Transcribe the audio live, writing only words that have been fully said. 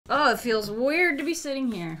Oh, it feels weird to be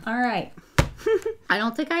sitting here. All right. I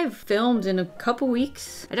don't think I've filmed in a couple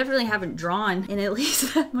weeks. I definitely haven't drawn in at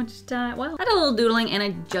least that much time. Well, I had a little doodling and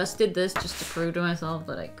I just did this just to prove to myself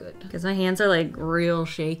that I could. Because my hands are like real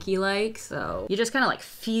shaky like, so you just kind of like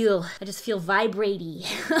feel, I just feel vibraty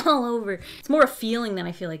all over. It's more a feeling than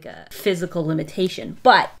I feel like a physical limitation.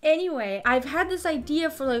 But anyway, I've had this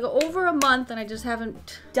idea for like over a month and I just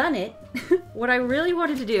haven't done it. What I really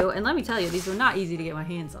wanted to do, and let me tell you, these were not easy to get my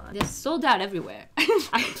hands on. They're sold out everywhere.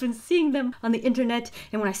 I've been seeing them on the internet,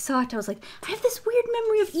 and when I saw it, I was like, I have this weird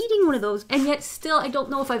memory of eating one of those, and yet still, I don't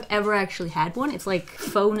know if I've ever actually had one. It's like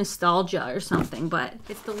faux nostalgia or something, but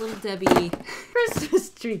it's the Little Debbie Christmas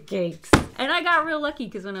tree cakes. And I got real lucky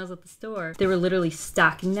because when I was at the store, they were literally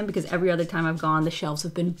stocking them because every other time I've gone, the shelves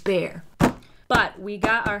have been bare. But we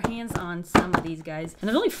got our hands on some of these guys. And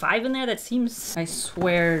there's only 5 in there. That seems, I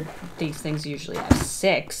swear these things usually have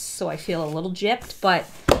 6. So I feel a little gypped, but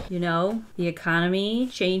you know, the economy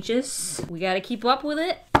changes. We gotta keep up with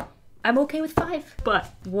it. I'm okay with 5.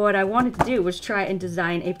 But what I wanted to do was try and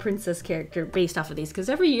design a princess character based off of these. Because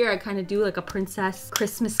every year I kind of do like a princess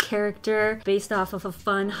Christmas character based off of a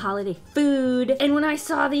fun holiday food. And when I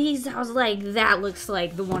saw these, I was like, that looks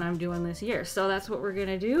like the one I'm doing this year. So that's what we're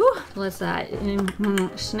gonna do. Let's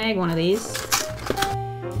snag one of these.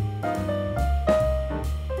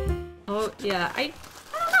 Oh yeah, I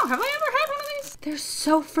don't know, have I ever had one of these? They're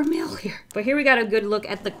so familiar. But here we got a good look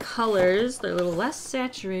at the colors. They're a little less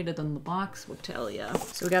saturated than the box would tell you.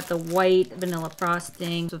 So we got the white vanilla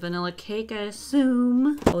frosting, the vanilla cake, I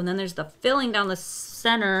assume. Oh, and then there's the filling down the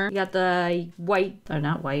center. You got the white, or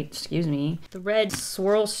not white, excuse me, the red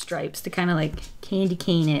swirl stripes to kind of like candy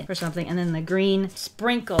cane it or something. And then the green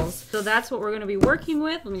sprinkles. So that's what we're gonna be working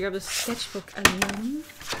with. Let me grab the sketchbook again.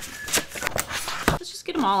 Let's just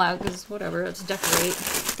get them all out because whatever, let's decorate.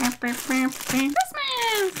 Christmas!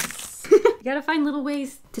 You gotta find little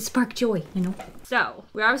ways to spark joy, you know? So,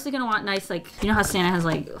 we're obviously gonna want nice, like, you know how Santa has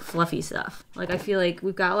like fluffy stuff? Like, I feel like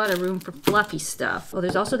we've got a lot of room for fluffy stuff. Oh,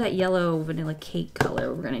 there's also that yellow vanilla cake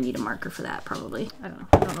color. We're gonna need a marker for that probably. I don't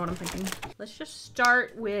know what I'm thinking. Let's just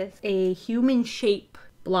start with a human shape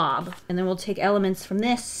blob. And then we'll take elements from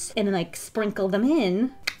this and then like sprinkle them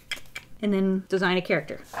in. And then design a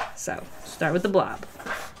character. So, start with the blob.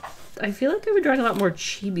 I feel like I've been drawing a lot more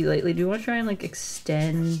chibi lately. Do you want to try and like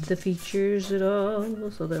extend the features at all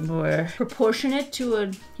so they're more proportionate to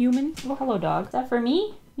a human? Oh, hello dog. Is that for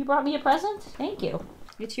me? You brought me a present? Thank you.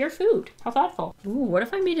 It's your food. How thoughtful. Ooh, what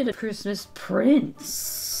if I made it a Christmas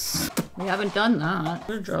prince? We haven't done that. I'm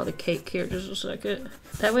gonna draw the cake here just a second.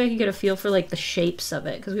 That way I can get a feel for like the shapes of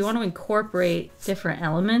it because we want to incorporate different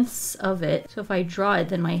elements of it. So if I draw it,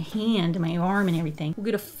 then my hand and my arm and everything will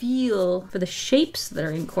get a feel for the shapes that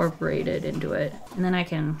are incorporated into it. And then I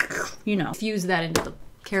can, you know, fuse that into the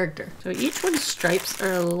character. So each one's stripes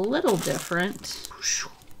are a little different.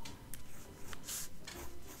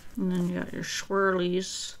 And then you got your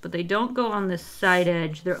swirlies, but they don't go on this side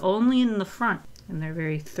edge. They're only in the front. And they're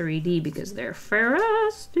very 3D because they're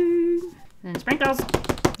frosting. And sprinkles.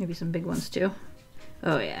 Maybe some big ones too.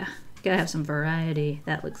 Oh yeah, gotta have some variety.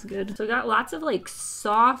 That looks good. So we got lots of like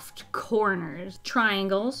soft corners.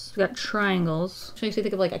 Triangles. We got triangles. Which makes me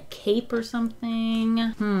think of like a cape or something.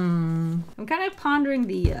 I'm kind of pondering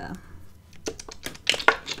the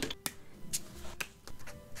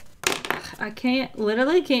I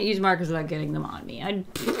literally can't use markers without getting them on me.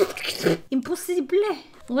 Impossible.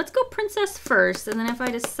 Let's go princess first, and then if I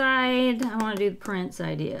decide I want to do the prince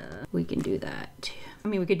idea, we can do that too. I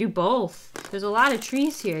mean, we could do both. There's a lot of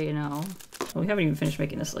trees here, you know. Well, we haven't even finished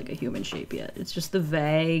making this like a human shape yet. It's just the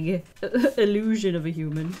vague illusion of a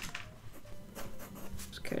human.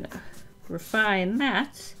 Just kind of refine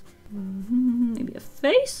that. Maybe a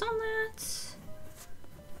face on that.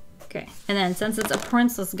 Okay, and then since it's a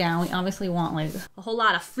princess gown, we obviously want like a whole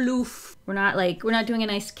lot of floof. We're not doing a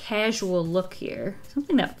nice casual look here.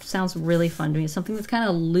 Something that sounds really fun to me is something that's kind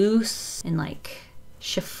of loose and like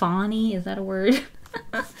chiffon-y, is that a word?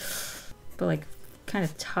 But like kind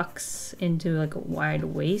of tucks into like a wide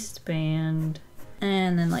waistband.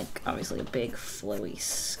 And then like obviously a big flowy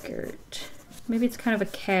skirt. Maybe it's kind of a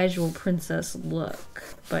casual princess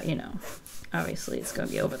look, but you know, obviously it's gonna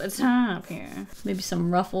be over the top here. Maybe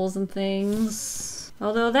some ruffles and things.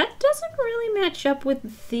 Although that doesn't really match up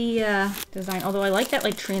with the design. Although I like that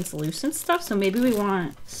like translucent stuff, so maybe we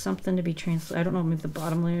want something to be translucent. I don't know, maybe the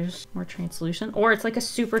bottom layer's more translucent. Or it's like a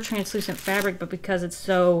super translucent fabric, but because it's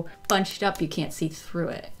so bunched up, you can't see through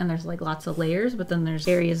it. And there's like lots of layers, but then there's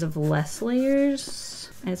areas of less layers.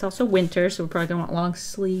 And it's also winter, so we're probably gonna want long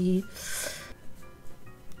sleeves.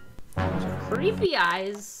 Those are creepy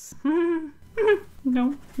eyes.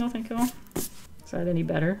 No, no thank you. Is that any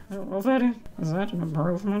better? I don't know if that is. Is that an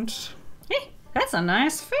improvement? Hey, that's a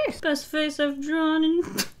nice face. Best face I've drawn in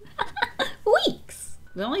weeks.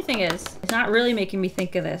 The only thing is, it's not really making me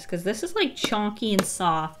think of this because this is like chunky and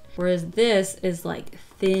soft, whereas this is like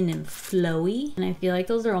thin and flowy. And I feel like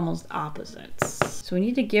those are almost opposites. So we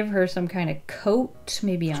need to give her some kind of coat,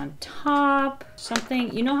 maybe on top,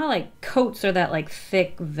 something. You know how like coats are that like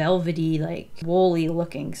thick, velvety, like woolly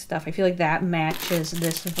looking stuff. I feel like that matches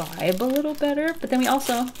this vibe a little better. But then we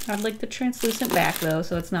also have like the translucent back though,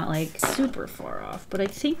 so it's not like super far off. But I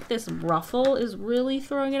think this ruffle is really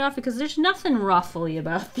throwing it off because there's nothing ruffly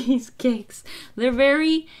about these cakes. They're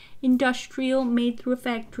very industrial, made through a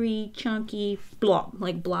factory, chunky, blob,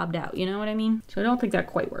 like blobbed out, you know what I mean? So I don't think that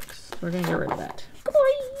quite works. So we're gonna get rid of that.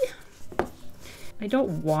 I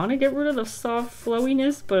don't want to get rid of the soft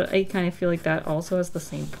flowiness, but I kind of feel like that also has the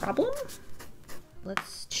same problem.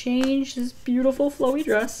 Let's change this beautiful flowy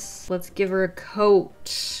dress. Let's give her a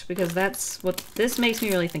coat because that's what this makes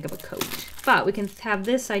me really think of a coat. But we can have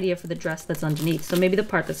this idea for the dress that's underneath. So maybe the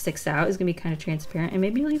part that sticks out is gonna be kind of transparent and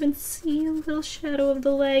maybe you'll even see a little shadow of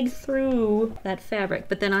the leg through that fabric.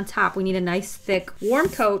 But then on top, we need a nice thick warm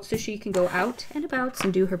coat so she can go out and about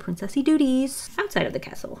and do her princessy duties outside of the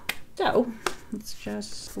castle. So let's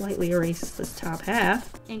just slightly erase this top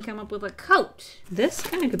half and come up with a coat. This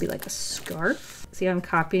kind of could be like a scarf. See how I'm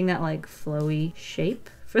copying that like flowy shape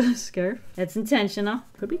for the scarf? That's intentional.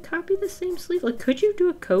 Could we copy the same sleeve? Like, could you do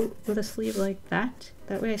a coat with a sleeve like that?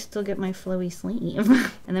 That way I still get my flowy sleeve.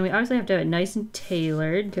 And then we obviously have to have it nice and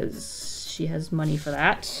tailored because she has money for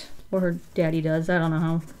that. Or her daddy does. I don't know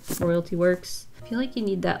how royalty works. I feel like you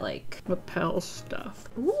need that like lapel stuff.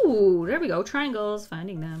 Ooh, there we go. Triangles,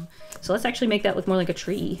 finding them. So let's actually make that look more like a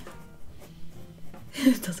tree.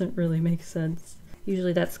 It doesn't really make sense.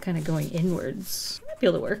 Usually that's kind of going inwards. Might be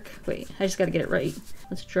able to work. Wait, I just got to get it right.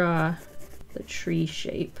 Let's draw the tree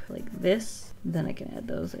shape like this. Then I can add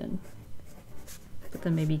those in. But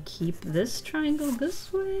then maybe keep this triangle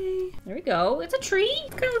this way. There we go. It's a tree.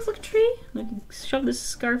 It kind of looks like a tree. I can shove this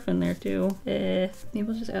scarf in there too. Maybe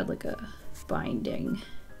we'll just add like a binding.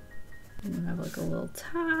 And then have like a little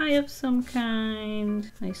tie of some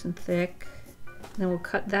kind. Nice and thick. And then we'll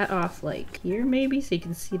cut that off like here maybe so you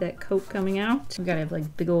can see that coat coming out. We gotta have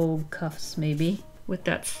like big old cuffs maybe with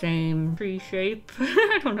that same tree shape.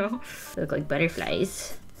 I don't know. They look like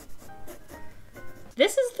butterflies.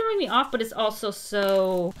 This is throwing me off, but it's also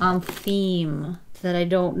so on theme that I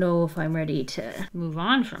don't know if I'm ready to move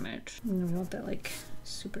on from it. And we want that like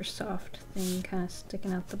super soft thing kind of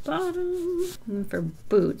sticking out the bottom. And then for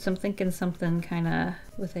boots, I'm thinking something kind of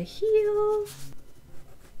with a heel,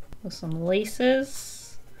 with some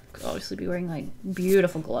laces. Could obviously be wearing like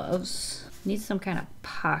beautiful gloves. Need some kind of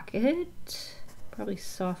pocket. Probably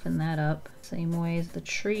soften that up. Same way as the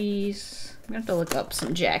trees. I'm gonna have to look up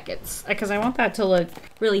some jackets because I want that to look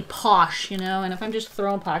really posh, you know? And if I'm just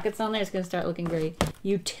throwing pockets on there, it's gonna start looking very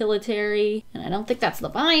utilitarian. And I don't think that's the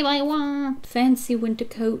vibe I want. Fancy winter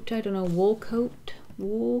coat. I don't know, wool coat?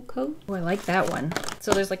 Wool coat? Oh, I like that one.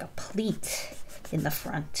 So there's like a pleat in the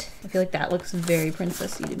front. I feel like that looks very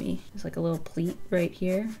princessy to me. There's like a little pleat right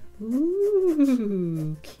here.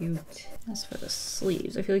 Ooh, cute. As for the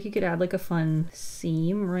sleeves, I feel like you could add like a fun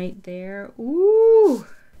seam right there. Ooh,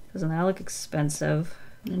 doesn't that look expensive?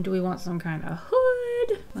 And do we want some kind of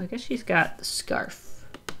hood? Well, I guess she's got the scarf,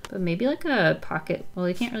 but maybe like a pocket. Well,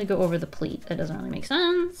 you can't really go over the pleat. That doesn't really make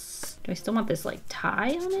sense. Do I still want this like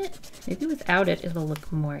tie on it? Maybe without it, it'll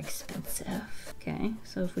look more expensive. Okay,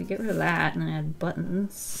 so if we get rid of that and then add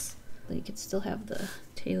buttons, you could still have the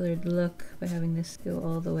tailored look by having this go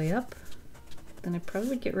all the way up. Then I probably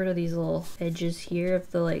would get rid of these little edges here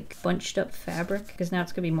of the like bunched up fabric because now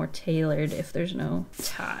it's gonna be more tailored if there's no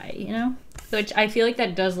tie, you know? Which I feel like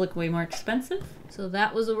that does look way more expensive. So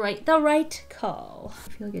that was the right call. I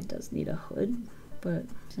feel like it does need a hood, but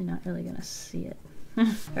I'm not really gonna see it. All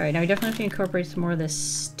right, now we definitely have to incorporate some more of this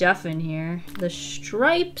stuff in here. The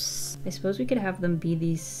stripes, I suppose we could have them be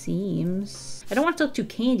these seams. I don't want it to look too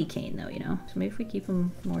candy cane though, you know? So maybe if we keep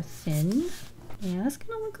them more thin. Yeah, that's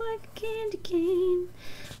gonna look like a candy cane.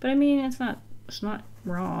 But I mean, it's not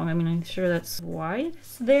wrong. I mean, I'm sure that's why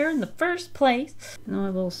it's there in the first place. And all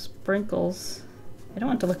the little sprinkles. I don't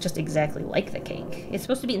want it to look just exactly like the cake. It's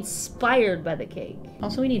supposed to be inspired by the cake.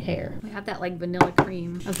 Also, we need hair. We have that like vanilla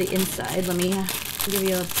cream of the inside. Let me give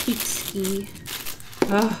you a peek ski.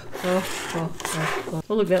 Oh,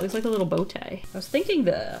 look, that looks like a little bow tie. I was thinking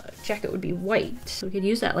the jacket would be white. So we could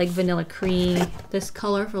use that like vanilla cream, this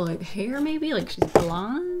color for like hair maybe, like she's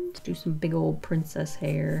blonde. Do some big old princess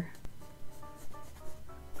hair.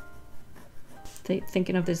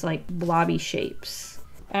 thinking of this like blobby shapes.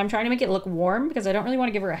 And I'm trying to make it look warm because I don't really want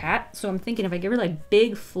to give her a hat. So I'm thinking if I give her like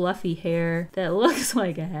big fluffy hair that looks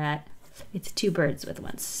like a hat, it's two birds with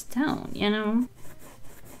one stone, you know?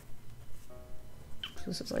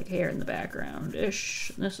 This is like hair in the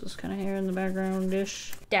background-ish. This is kind of hair in the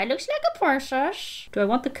background-ish. That looks like a princess. Do I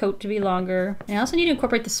want the coat to be longer? And I also need to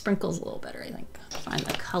incorporate the sprinkles a little better, I think. Find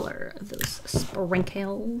the color of those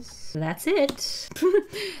sprinkles. That's it.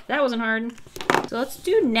 That wasn't hard. So let's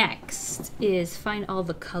do next is find all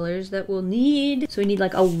the colors that we'll need. So we need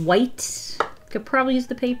like a white. Could probably use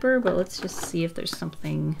the paper, but let's just see if there's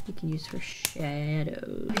something we can use for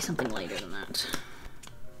shadows. Maybe something lighter than that.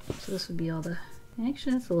 So this would be all the...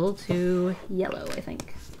 Actually, that's a little too yellow, I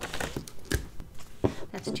think.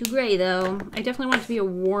 That's too gray, though. I definitely want it to be a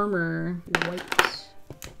warmer white.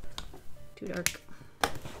 Too dark.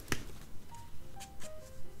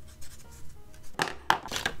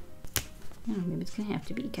 Oh, maybe it's gonna have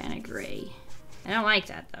to be kind of gray. I don't like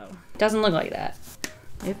that, though. It doesn't look like that.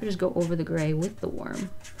 Maybe if we just go over the gray with the warm.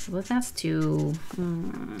 But if that's too...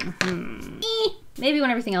 Maybe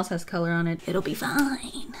when everything else has color on it, it'll be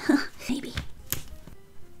fine. Maybe.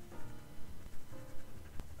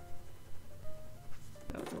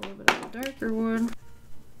 Darker one.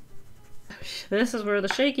 This is where the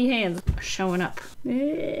shaky hands are showing up.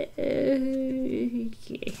 Okay.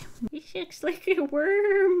 This looks like a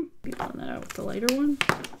worm. Be blowing that out with the lighter one.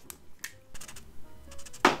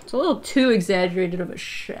 It's a little too exaggerated of a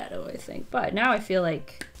shadow, I think. But now I feel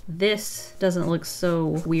like this doesn't look so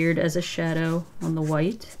weird as a shadow on the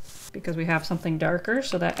white because we have something darker,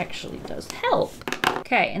 so that actually does help.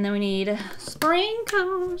 Okay, and then we need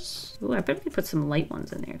sprinkles. Ooh, I bet we could put some light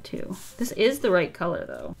ones in there too. This is the right color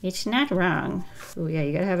though. It's not wrong. Oh yeah,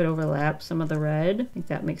 you gotta have it overlap some of the red. I think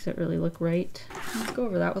that makes it really look right. Let's go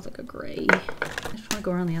over that with like a gray. I just wanna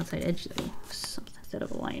go around the outside edge though. Something instead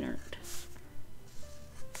of a liner.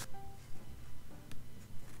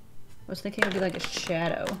 I was thinking it'd be like a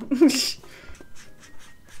shadow. Looks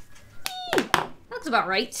about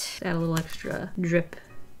right. Add a little extra drip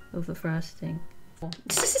of the frosting. And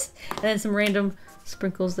then some random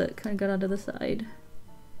sprinkles that kind of got onto the side.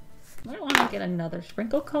 I want to get another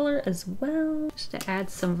sprinkle color as well, just to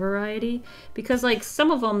add some variety. Because like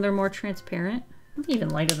some of them, they're more transparent. Maybe even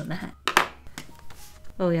lighter than that.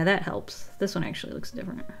 Oh yeah, that helps. This one actually looks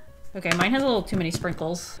different. Okay, mine has a little too many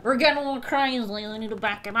sprinkles. We're getting a little crazy, I need to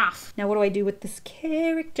back it off. Now what do I do with this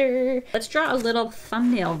character? Let's draw a little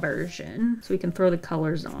thumbnail version so we can throw the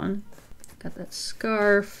colors on. Got that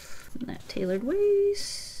scarf. And that tailored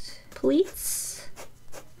waist, pleats,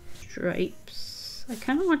 stripes. I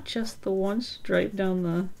kind of want just the one stripe down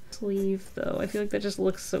the sleeve though. I feel like that just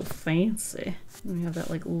looks so fancy. And we have that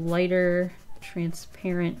like lighter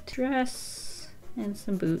transparent dress and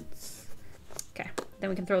some boots. Okay, then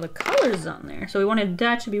we can throw the colors on there. So we wanted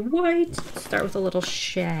that to be white. Start with a little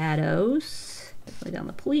shadows. Lay down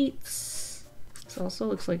the pleats. This also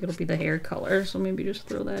looks like it'll be the hair color, so maybe just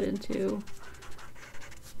throw that in too.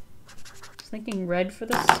 Thinking red for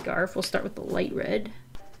the scarf. We'll start with the light red.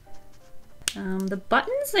 The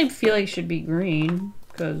buttons I feel like should be green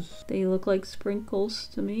because they look like sprinkles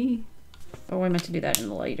to me. Oh, I meant to do that in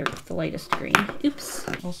the lightest green.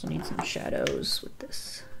 Oops. Also need some shadows with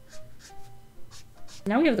this.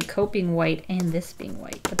 Now we have the coat being white and this being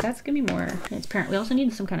white, but that's gonna be more transparent. We also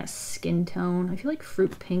need some kind of skin tone. I feel like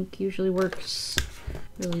fruit pink usually works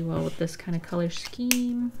really well with this kind of color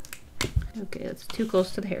scheme. Okay, that's too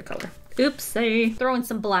close to the hair color. Oopsie. Throw in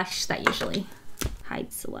some blush. That usually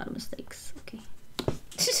hides a lot of mistakes. Okay.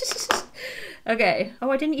 Okay.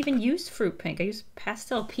 Oh, I didn't even use fruit pink. I used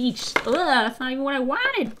pastel peach. Ugh, that's not even what I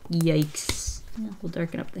wanted. Yikes. Yeah, we'll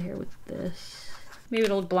darken up the hair with this. Maybe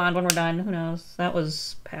it'll look blonde when we're done. Who knows? That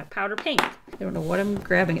was powder pink. I don't know what I'm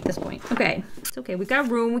grabbing at this point. Okay. It's okay. We got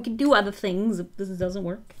room. We can do other things if this doesn't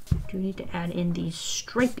work. Do we need to add in these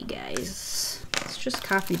stripey guys? Let's just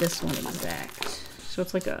copy this one exact. So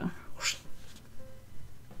it's like a...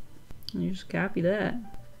 And you just copy that.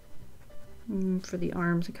 For the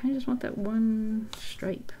arms, I kind of just want that one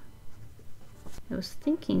stripe. I was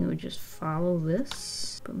thinking it would just follow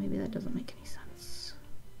this, but maybe that doesn't make any sense.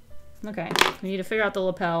 Okay, we need to figure out the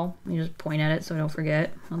lapel. You just point at it so I don't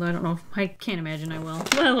forget. Although I don't know, I can't imagine I will.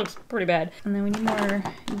 That looks pretty bad. And then we need more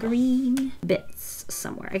green bits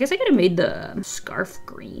somewhere. I guess I could have made the scarf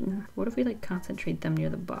green. What if we like concentrate them near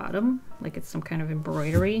the bottom? Like it's some kind of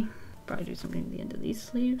embroidery. Probably do something at the end of these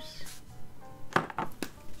sleeves.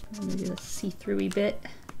 Maybe the see-through-y bit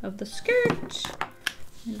of the skirt.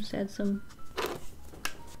 And just add some.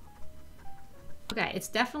 Okay, it's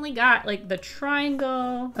definitely got like the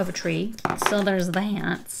triangle of a tree. So there's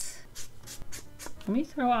that. Let me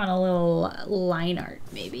throw on a little line art,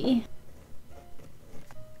 maybe.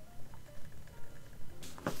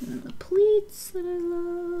 And the pleats that I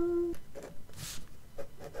love.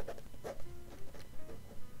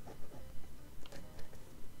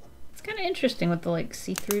 It's kind of interesting with the like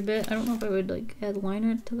see-through bit. I don't know if I would like add line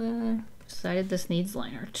art to that. Decided this needs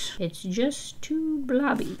line art. It's just too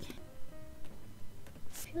blobby.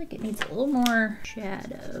 I feel like it needs a little more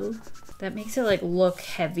shadow. That makes it like look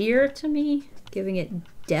heavier to me, giving it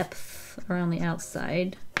depth around the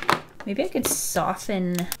outside. Maybe I could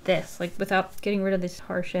soften this, like without getting rid of this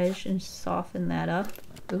harsh edge, and soften that up.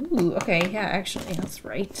 Ooh, okay, yeah, actually, that's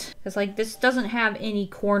right. Because like this doesn't have any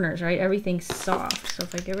corners, right? Everything's soft. So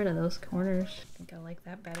if I get rid of those corners, I think I like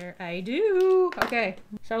that better. I do. Okay,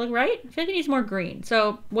 does that look right? I feel like it needs more green.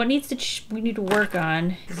 So what needs to we need to work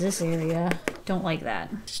on is this area. Don't like that.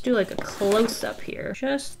 Just do like a close up here.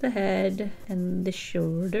 Just the head and the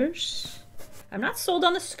shoulders. I'm not sold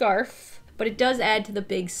on the scarf, but it does add to the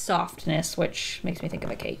big softness, which makes me think of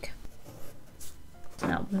a cake.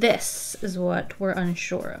 Now this is what we're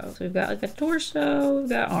unsure of. So we've got like a torso, we've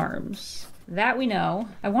got arms. That we know.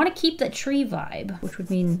 I want to keep that tree vibe, which would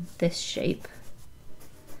mean this shape.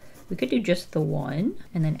 We could do just the one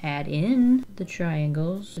and then add in the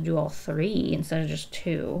triangles to do all three instead of just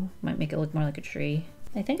two. Might make it look more like a tree.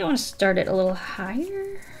 I think I want to start it a little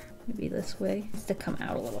higher. Maybe this way. It needs to come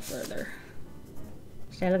out a little further.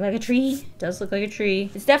 Does that look like a tree? It does look like a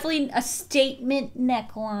tree. It's definitely a statement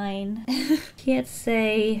neckline. Can't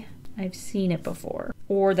say I've seen it before.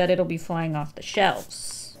 Or that it'll be flying off the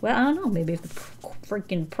shelves. Well, I don't know. Maybe if the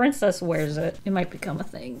freaking princess wears it, it might become a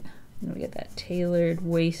thing. And we get that tailored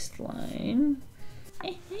waistline.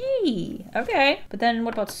 Hey, okay. But then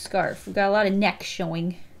what about scarf? We've got a lot of neck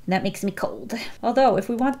showing. And that makes me cold. Although, if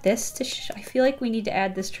we want this to I feel like we need to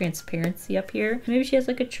add this transparency up here. Maybe she has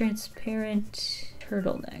like a transparent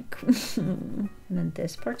turtleneck. And then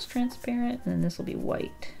this part's transparent, and then this will be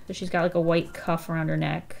white. So she's got like a white cuff around her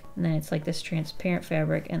neck, and then it's like this transparent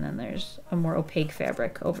fabric, and then there's a more opaque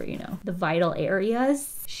fabric over, you know, the vital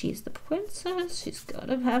areas. She's the princess. She's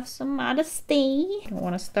gotta have some modesty. Don't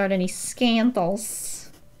want to start any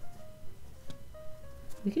scandals.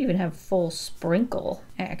 We could even have full sprinkle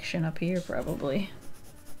action up here, probably.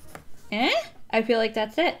 Eh? I feel like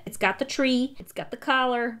that's it. It's got the tree. It's got the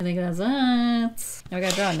collar. I think that's it. Now I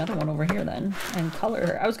gotta draw another one over here then and color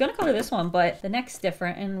her. I was gonna color this one, but the neck's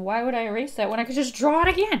different. And why would I erase that when I could just draw it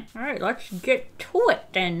again? All right, let's get to it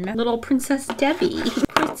then. Little Princess Debbie.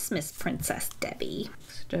 Christmas Princess Debbie.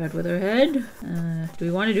 Start with her head. Do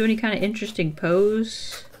we want to do any kind of interesting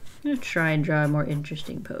pose? I'm gonna try and draw a more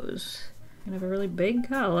interesting pose. Gonna have a really big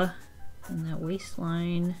collar and that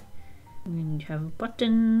waistline. And you have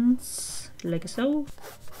buttons, like so.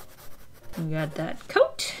 We got that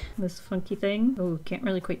coat, this funky thing. Oh, can't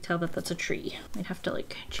really quite tell that that's a tree. Might have to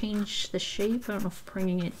like change the shape. I don't know if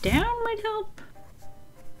bringing it down might help.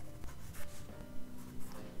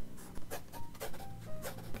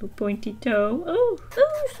 Little pointy toe. Oh,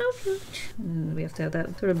 so cute. And we have to have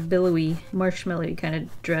that sort of billowy, marshmallowy kind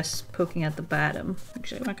of dress poking at the bottom.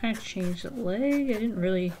 Actually, I want to kind of change the leg. I didn't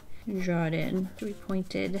really draw it in. Should be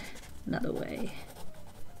pointed another way.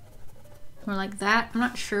 More like that. I'm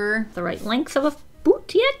not sure the right length of a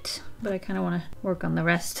boot yet, but I kind of want to work on the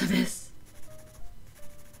rest of this.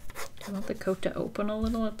 I want the coat to open a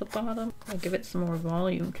little at the bottom. I'll give it some more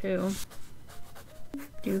volume too.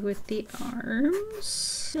 Do with the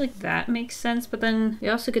arms. I feel like that makes sense, but then you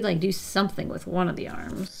also could like do something with one of the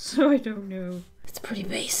arms. So I don't know. It's pretty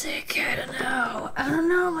basic. I don't know. I don't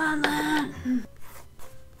know about that.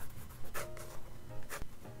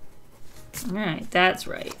 Alright, that's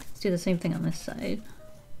right. Let's do the same thing on this side.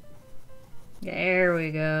 There we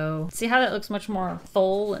go. See how that looks much more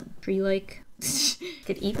full and tree-like?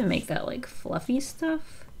 Could even make that like fluffy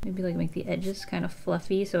stuff. Maybe like make the edges kind of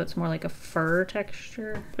fluffy so it's more like a fur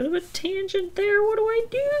texture. Bit of a tangent there. What do I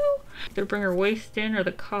do? Either bring her waist in or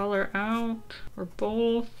the collar out or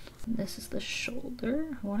both. And this is the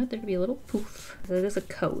shoulder. I wanted there to be a little poof. So it is a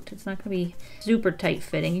coat. It's not going to be super tight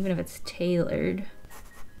fitting even if it's tailored.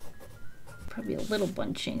 Probably a little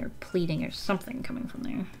bunching or pleating or something coming from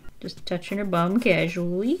there. Just touching her bum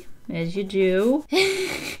casually, as you do.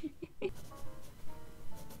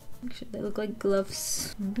 Should they look like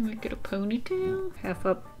gloves? Make it a ponytail. Half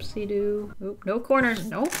up, see-do. Oh, no corners,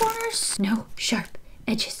 no corners. No sharp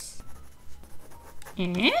edges.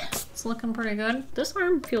 It's looking pretty good. This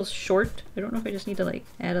arm feels short. I don't know if I just need to like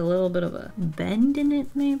add a little bit of a bend in it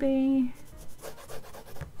maybe.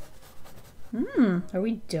 Are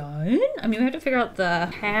we done? I mean, we have to figure out the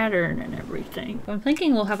pattern and everything. I'm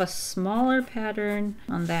thinking we'll have a smaller pattern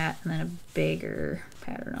on that and then a bigger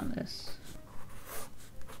pattern on this.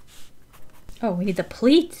 Oh, we need the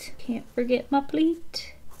pleat. Can't forget my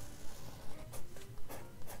pleat.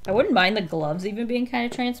 I wouldn't mind the gloves even being kind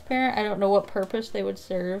of transparent. I don't know what purpose they would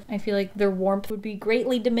serve. I feel like their warmth would be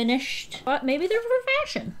greatly diminished, but maybe they're for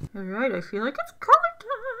fashion. All right, I feel like it's color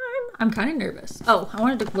time. I'm kind of nervous. Oh, I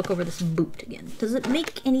wanted to look over this boot again. Does it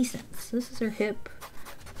make any sense? This is her hip.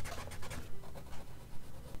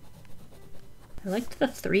 I liked the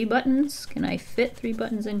 3 buttons. Can I fit 3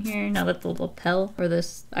 buttons in here now that the lapel or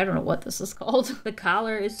this, I don't know what this is called. The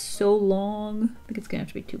collar is so long. I think it's gonna have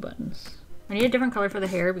to be 2 buttons. I need a different color for the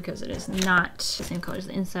hair because it is not the same color as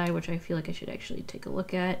the inside, which I feel like I should actually take a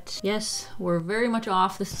look at. Yes, we're very much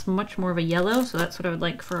off. This is much more of a yellow, so that's what I would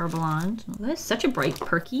like for our blonde. Oh, that is such a bright,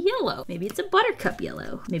 perky yellow. Maybe it's a buttercup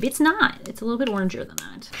yellow. Maybe it's not. It's a little bit oranger than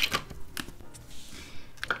that.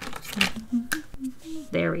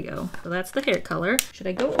 There we go. So that's the hair color. Should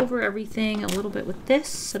I go over everything a little bit with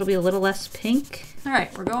this? It'll be a little less pink. All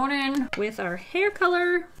right, we're going in with our hair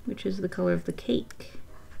color, which is the color of the cake.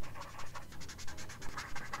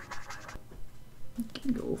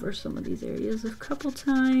 Can go over some of these areas a couple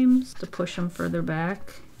times to push them further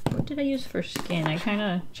back. What did I use for skin? I kind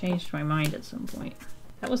of changed my mind at some point.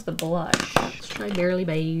 That was the blush. Let's try Barely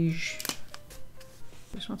Beige.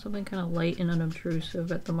 I just want something kind of light and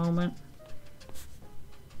unobtrusive at the moment.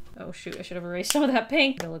 Oh shoot, I should have erased some of that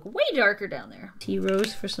pink. It'll look way darker down there. Tea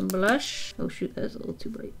Rose for some blush. Oh shoot, that is a little too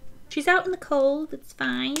bright. She's out in the cold, it's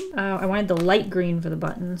fine. I wanted the light green for the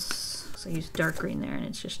buttons. So I used dark green there and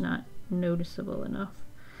it's just not noticeable enough.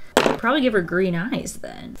 I'll probably give her green eyes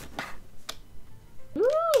then. Ooh,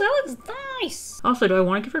 that looks nice. Also, do I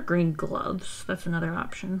want to give her green gloves? That's another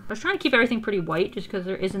option. I was trying to keep everything pretty white just because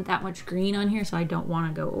there isn't that much green on here, so I don't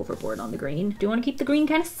want to go overboard on the green. Do want to keep the green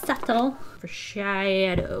kind of subtle. For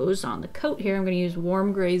shadows on the coat here, I'm going to use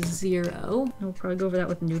Warm Gray 0. We'll probably go over that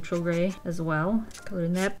with Neutral Gray as well. Color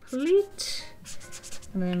in that pleat.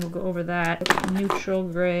 And then we'll go over that with Neutral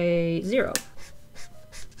Gray 0.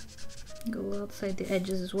 Go outside the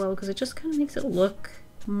edges as well because it just kind of makes it look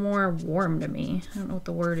more warm to me. I don't know what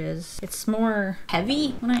the word is. It's more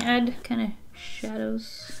heavy when I add kind of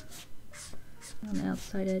shadows on the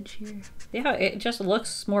outside edge here. Yeah, it just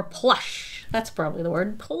looks more plush. That's probably the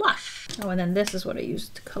word, plush. Oh, and then this is what I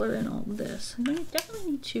used to color in all of this. I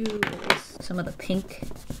definitely need to release some of the pink.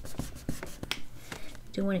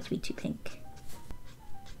 Don't want it to be too pink.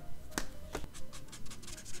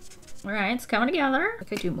 All right, it's coming together. I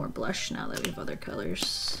could do more blush now that we have other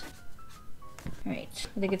colors. All right,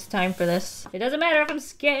 I think it's time for this. It doesn't matter if I'm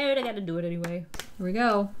scared, I gotta do it anyway. Here we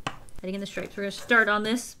go. Heading in the stripes. We're gonna start on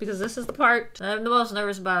this because this is the part I'm the most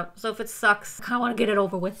nervous about. So if it sucks, I kinda wanna get it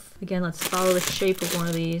over with. Again, let's follow the shape of one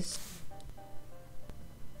of these.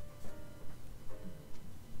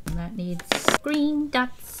 And that needs green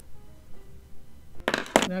dots.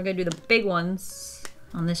 I'm gonna do the big ones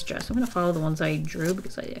on this dress. I'm gonna follow the ones I drew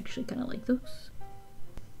because I actually kind of like those.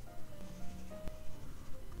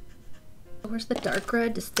 Where's the dark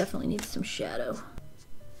red? This definitely needs some shadow.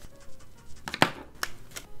 I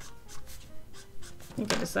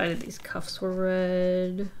think I decided these cuffs were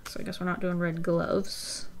red, so I guess we're not doing red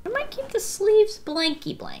gloves. I might keep the sleeves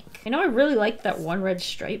blanky blank. I know I really like that one red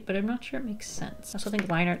stripe, but I'm not sure it makes sense. I also think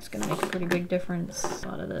line art's gonna make a pretty big difference. A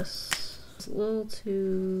lot of this is a little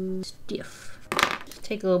too stiff. Just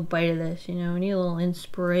take a little bite of this, you know, I need a little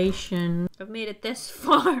inspiration. I've made it this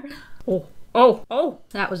far. Oh,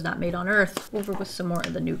 that was not made on earth. Over with some more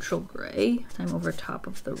of the neutral gray. Time over top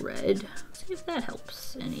of the red. See if that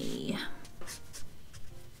helps any.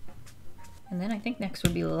 And then I think next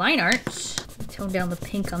would be line art. Tone down the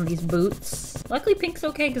pink on these boots. Luckily pink's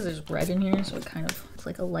okay because there's red in here, so it kind of looks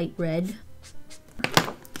like a light red.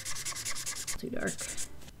 Too dark.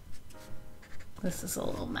 This is a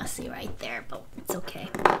little messy right there, but it's okay.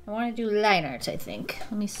 I want to do line art, I think.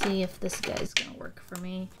 Let me see if this guy's gonna work for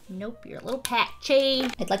me. Nope, you're a little patchy.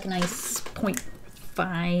 I'd like a nice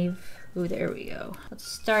 0.5. Ooh, there we go. Let's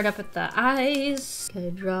start up at the eyes. Gotta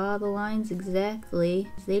draw the lines exactly.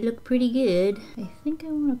 They look pretty good. I think I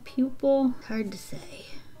want a pupil. Hard to say.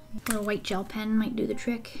 A little white gel pen might do the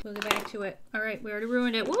trick. We'll get back to it. All right, we already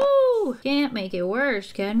ruined it. Woo! Can't make it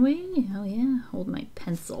worse, can we? Oh yeah, hold my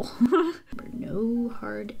pencil. No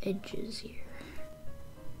hard edges here.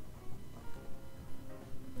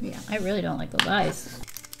 Yeah, I really don't like those eyes.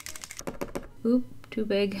 Oop, too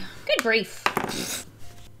big. Good grief.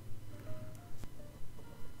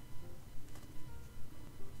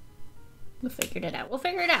 We'll figure it out. We'll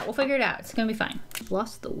figure it out. We'll figure it out. It's gonna be fine.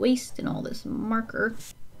 Lost the waist and all this marker.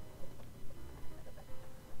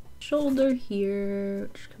 Shoulder here,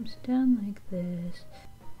 which comes down like this.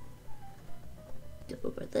 Go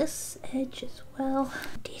over this edge as well.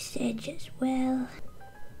 This edge as well.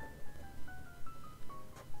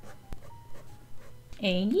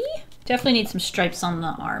 Definitely need some stripes on the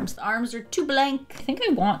arms. The arms are too blank. I think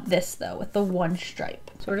I want this though with the one stripe.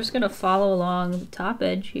 So we're just gonna follow along the top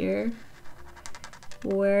edge here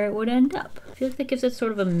where it would end up. I feel like that gives it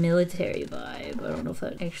sort of a military vibe. I don't know if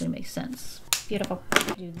that actually makes sense. Beautiful.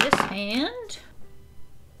 Do this hand.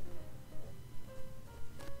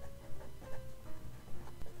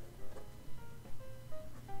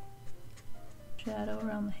 Shadow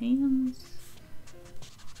around the hands.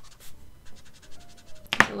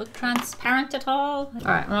 Does it look transparent at all? All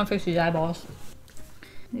right, I'm gonna fix these eyeballs.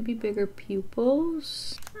 Maybe bigger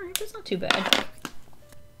pupils. All right, that's not too bad.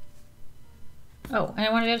 Oh, and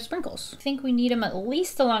I wanted to have sprinkles. I think we need them at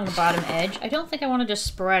least along the bottom edge. I don't think I want to just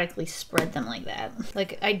sporadically spread them like that.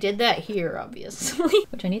 Like, I did that here, obviously.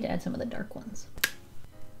 Which I need to add some of the dark ones.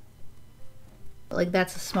 But like,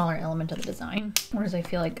 that's a smaller element of the design. Whereas I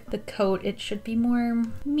feel like the coat, it should be more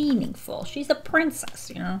meaningful. She's a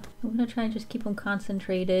princess, you know? I'm gonna try and just keep them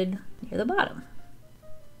concentrated near the bottom.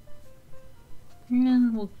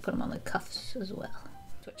 And we'll put them on the cuffs as well.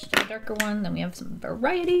 Switch to a darker one, then we have some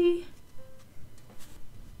variety.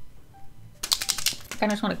 I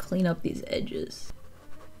just want to clean up these edges.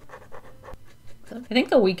 I think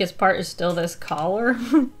the weakest part is still this collar,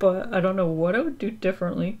 but I don't know what I would do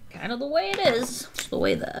differently. Kind of the way it is. Just the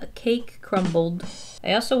way the cake crumbled.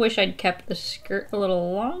 I also wish I'd kept the skirt a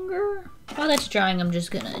little longer. While that's drying, I'm just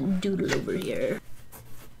gonna doodle over here.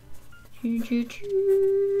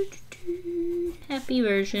 Happy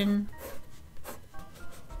version.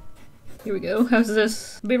 Here we go. How's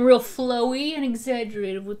this? Been real flowy and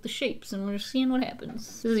exaggerated with the shapes, and we're seeing what happens.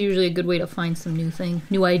 This is usually a good way to find some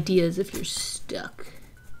new ideas if you're stuck.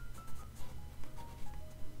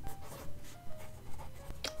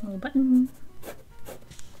 Little button.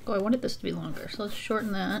 Oh, I wanted this to be longer, so let's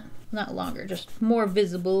shorten that. Not longer, just more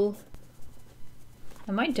visible.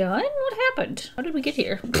 Am I done? What happened? How did we get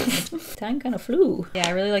here? Time kind of flew. Yeah,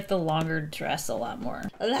 I really like the longer dress a lot more.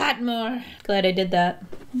 A lot more. Glad I did that.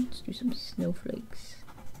 Let's do some snowflakes.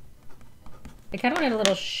 I kind of wanted a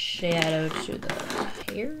little shadow to the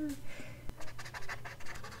hair.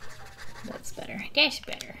 That's better. That's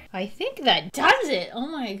better. I think that does it. Oh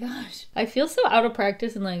my gosh. I feel so out of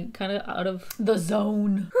practice and like kind of out of the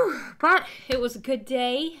zone. But it was a good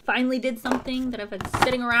day. Finally did something that I've been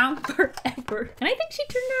sitting around forever. And I think she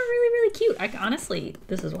turned out really, really cute. Honestly,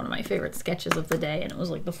 this is one of my favorite sketches of the day and it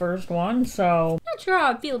was like the first one. So not sure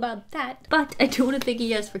how I feel about that. But I do want to thank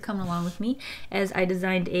you guys for coming along with me as I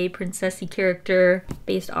designed a princessy character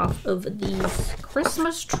based off of these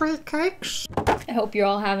Christmas tree cakes. I hope you're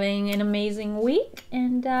all having an amazing week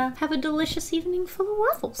and have a delicious evening full of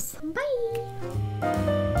waffles.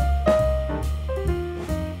 Bye!